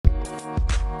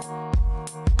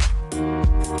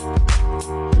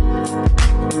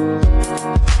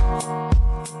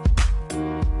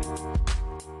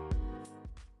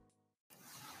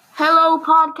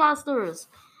podcasters.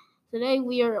 Today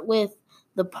we are with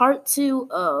the part 2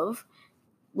 of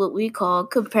what we call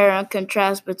compare and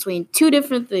contrast between two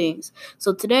different things.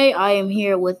 So today I am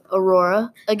here with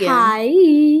Aurora again. Hi.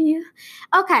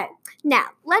 Okay, now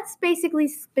let's basically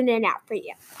spin it out for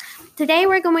you. Today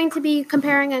we're going to be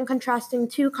comparing and contrasting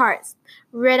two cards.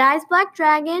 Red Eyes Black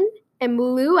Dragon and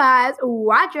Blue Eyes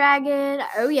White Dragon.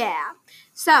 Oh yeah.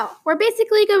 So we're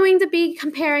basically going to be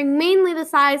comparing mainly the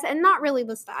size and not really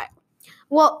the style.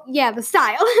 Well, yeah, the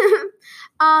style.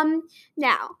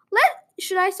 Now,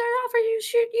 should I start off or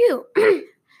should you?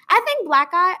 I think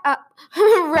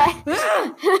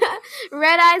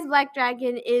Red Eyes Black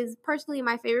Dragon is personally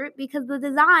my favorite because the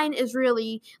design is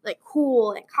really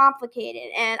cool and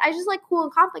complicated, and I just like cool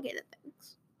and complicated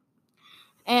things.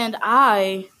 And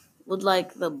I would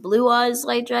like the Blue Eyes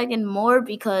Light Dragon more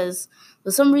because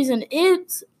for some reason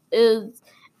it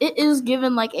is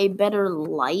given a better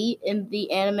light in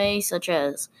the anime, such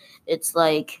as it's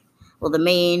the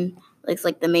main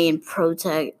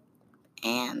protect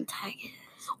antagonist.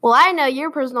 Well, I know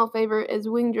your personal favorite is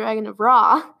Winged Dragon of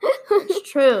Ra. It's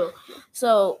true.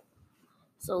 So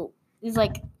he's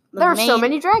there are so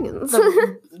many dragons.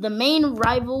 the main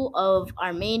rival of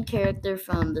our main character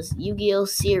from this Yu-Gi-Oh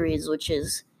series, which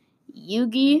is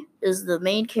Yugi, is the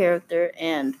main character,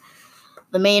 and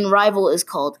the main rival is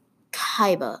called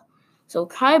Kaiba. So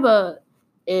Kaiba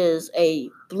is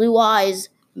a Blue Eyes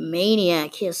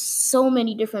maniac. He has so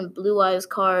many different Blue Eyes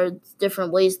cards,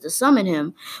 different ways to summon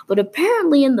him. But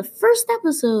apparently in the first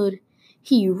episode,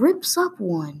 he rips up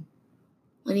one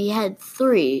when he had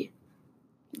 3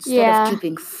 instead of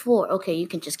keeping 4. Okay, you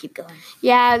can just keep going.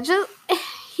 Yeah,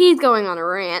 he's going on a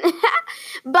rant.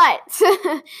 But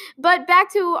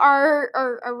back to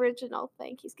our original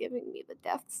thing. He's giving me the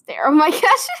death stare. Oh my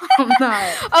gosh. I'm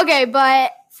not. Okay,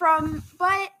 but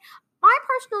my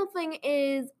personal thing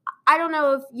is, I don't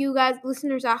know if you guys,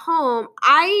 listeners at home,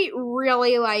 I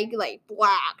really like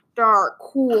black, dark,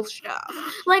 cool stuff.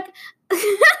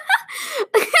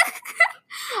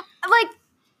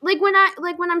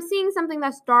 When I'm seeing something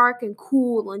that's dark and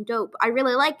cool and dope, I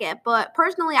really like it. But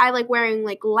personally, I like wearing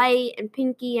light and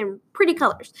pinky and pretty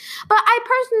colors. But I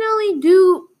personally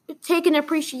do take an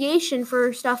appreciation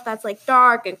for stuff that's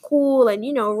dark and cool and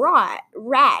rad.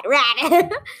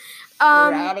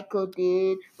 Radical,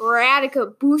 dude.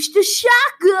 Radical, boost the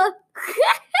shaka.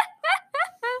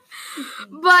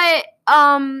 But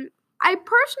I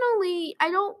personally, I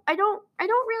don't really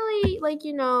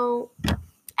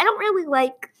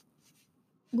like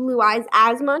Blue Eyes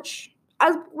as much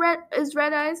as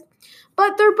Red Eyes,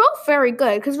 but they're both very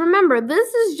good. Because remember, this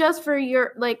is just for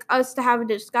us to have a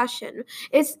discussion.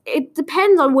 It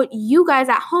depends on what you guys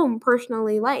at home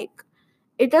personally like.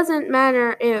 It doesn't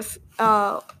matter if we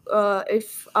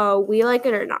like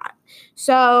it or not.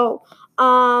 So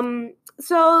I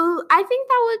think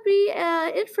that would be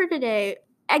it for today.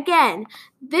 Again,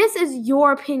 this is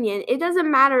your opinion. It doesn't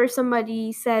matter if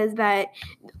somebody says that,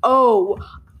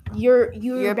 your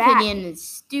opinion is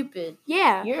stupid.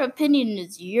 Yeah. Your opinion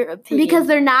is your opinion. Because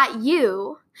they're not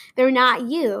you. They're not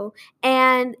you.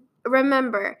 And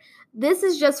remember, this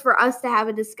is just for us to have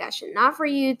a discussion, not for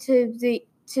you to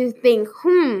think,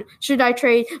 should I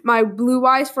trade my Blue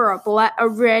Eyes for a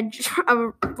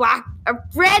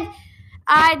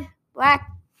red-eyed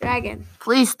black dragon?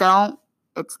 Please don't.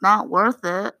 It's not worth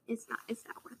it. It's not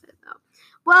worth it though.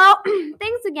 Well,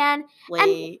 thanks again.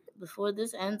 Wait, before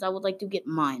this ends, I would like to get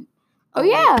mine. Oh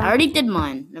yeah. I already did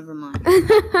mine. Never mind.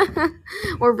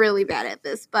 We're really bad at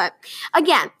this, but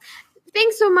again,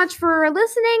 thanks so much for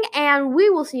listening, and we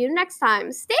will see you next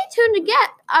time. Stay tuned to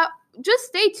just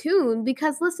stay tuned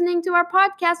because listening to our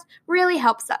podcast really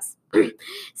helps us.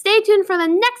 Stay tuned for the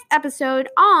next episode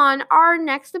on our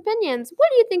next opinions. What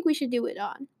do you think we should do it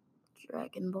on?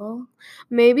 Dragon Ball?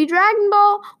 Maybe Dragon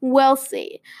Ball? We'll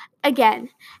see. Again,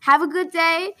 have a good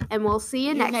day, and we'll see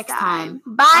you next time.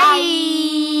 Bye!